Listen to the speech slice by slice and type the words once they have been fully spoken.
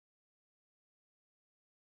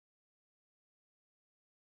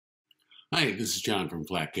Hi, this is John from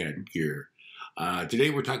FlatCatGear.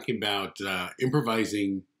 Today we're talking about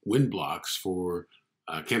improvising wind blocks for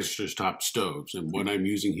canister top stoves. And what I'm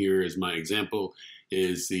using here as my example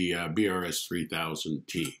is the BRS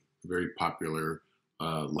 3000T, very popular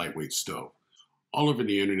lightweight stove. All over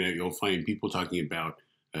the internet you'll find people talking about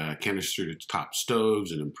canister top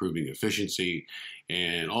stoves and improving efficiency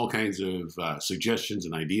and all kinds of suggestions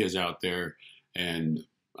and ideas out there, and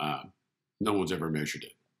no one's ever measured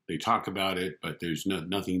it. They talk about it, but there's no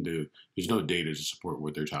data to support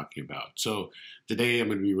what they're talking about. So today I'm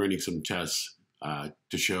going to be running some tests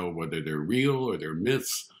to show whether they're real or they're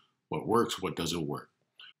myths, what works, what doesn't work.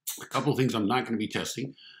 A couple of things I'm not going to be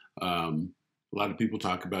testing. A lot of people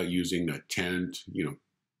talk about using a tent,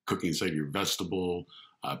 cooking inside your vestibule,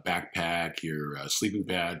 backpack, your sleeping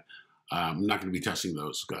pad. I'm not going to be testing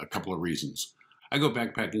those. A couple of reasons. I go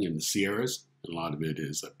backpacking in the Sierras, and a lot of it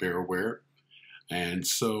is bear wear. And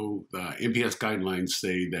so NPS guidelines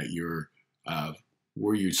say that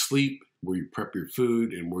where you sleep, where you prep your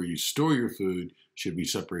food, and where you store your food should be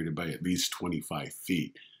separated by at least 25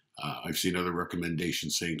 feet. I've seen other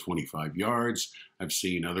recommendations saying 25 yards. I've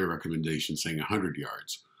seen other recommendations saying 100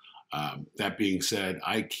 yards. That being said,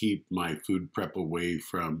 I keep my food prep away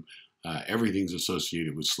from everything's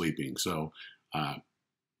associated with sleeping. So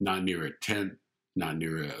not near a tent, not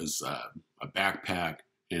near a backpack,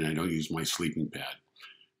 and I don't use my sleeping pad.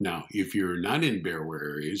 Now, if you're not in bear wear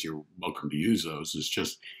areas, you're welcome to use those. It's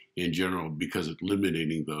just in general, because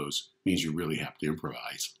eliminating those means you really have to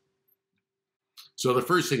improvise. So the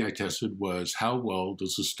first thing I tested was how well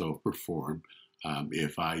does the stove perform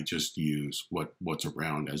if I just use what's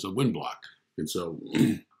around as a wind block. And so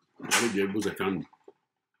what I did was I found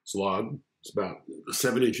this log. It's about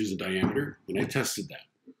 7 inches in diameter, and I tested that.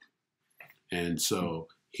 And so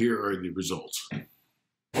here are the results.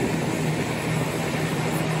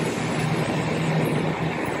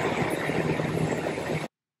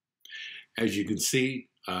 As you can see,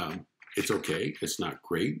 it's okay. It's not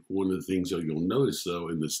great. One of the things that you'll notice, though,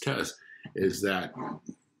 in this test is that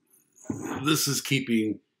this is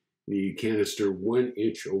keeping the canister 1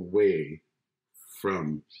 inch away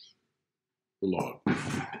from the log.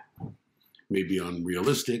 Maybe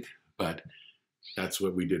unrealistic, but that's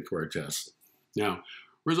what we did for our test. Now,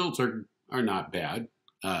 results are not bad.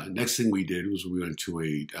 Next thing we did was we went to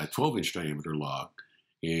a 12-inch diameter log,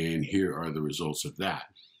 and here are the results of that.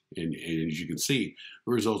 And as you can see,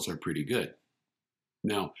 the results are pretty good.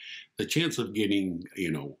 Now, the chance of getting,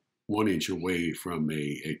 1 inch away from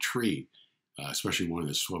a tree, especially one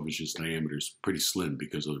that's 12 inches diameter, is pretty slim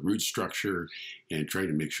because of the root structure and trying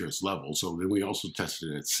to make sure it's level. So then we also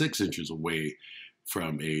tested it at 6 inches away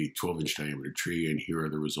from a 12-inch diameter tree, and here are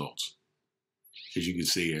the results. As you can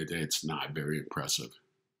see, it's not very impressive.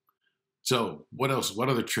 So what else? What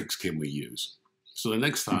other tricks can we use? So the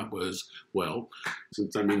next thought was, well,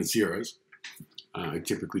 since I'm in the Sierras, I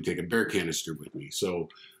typically take a bear canister with me. So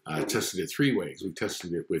I tested it 3 ways. We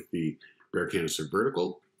tested it with the bear canister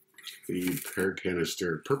vertical, the bear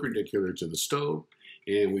canister perpendicular to the stove,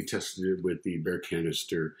 and we tested it with the bear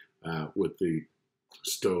canister with the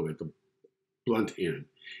stove at the blunt end.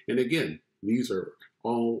 And again, these are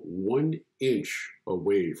all 1 inch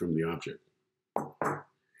away from the object.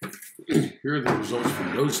 Here are the results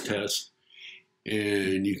from those tests.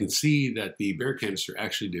 And you can see that the bear canister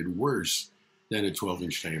actually did worse than a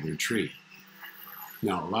 12-inch diameter tree.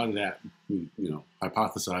 Now, a lot of that,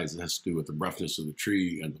 hypothesized has to do with the roughness of the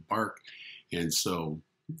tree and the bark. And so,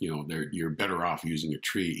 you're better off using a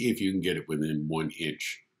tree if you can get it within 1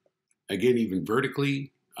 inch. Again, even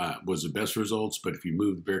vertically was the best results, but if you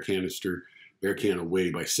move the bear can away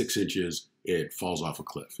by 6 inches, it falls off a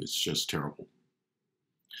cliff. It's just terrible.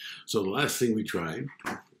 So the last thing we tried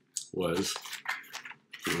was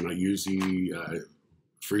when I use the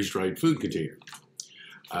freeze-dried food container.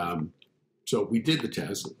 So we did the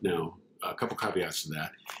test. Now, a couple caveats to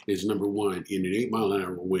that is, number one, in an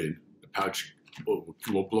 8-mile-an-hour wind, the pouch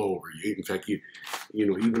will blow over you. In fact,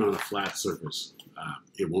 even on a flat surface,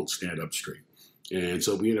 it won't stand up straight. And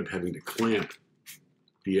so we end up having to clamp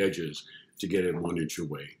the edges to get it 1 inch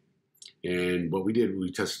away. And what we did,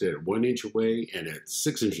 we tested it at 1 inch away and at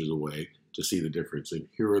 6 inches away to see the difference. And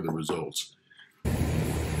here are the results.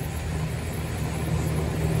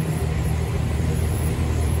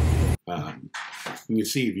 You can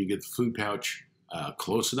see if you get the food pouch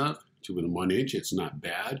close enough to within 1 inch, it's not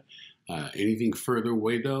bad. Anything further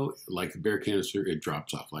away, though, like the bear canister, it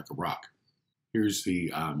drops off like a rock. Here's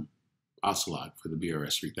the ocelot for the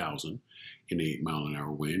BRS 3000 in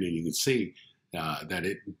 8-mile-an-hour wind, and you can see that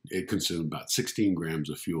it consumed about 16 grams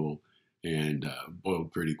of fuel and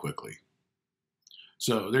boiled pretty quickly.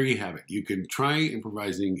 So there you have it. You can try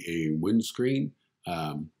improvising a windscreen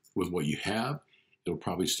with what you have. It'll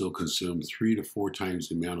probably still consume 3 to 4 times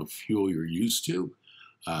the amount of fuel you're used to,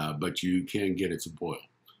 but you can get it to boil,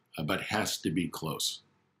 but it has to be close.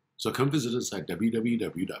 So come visit us at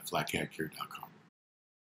www.flatcatgear.com.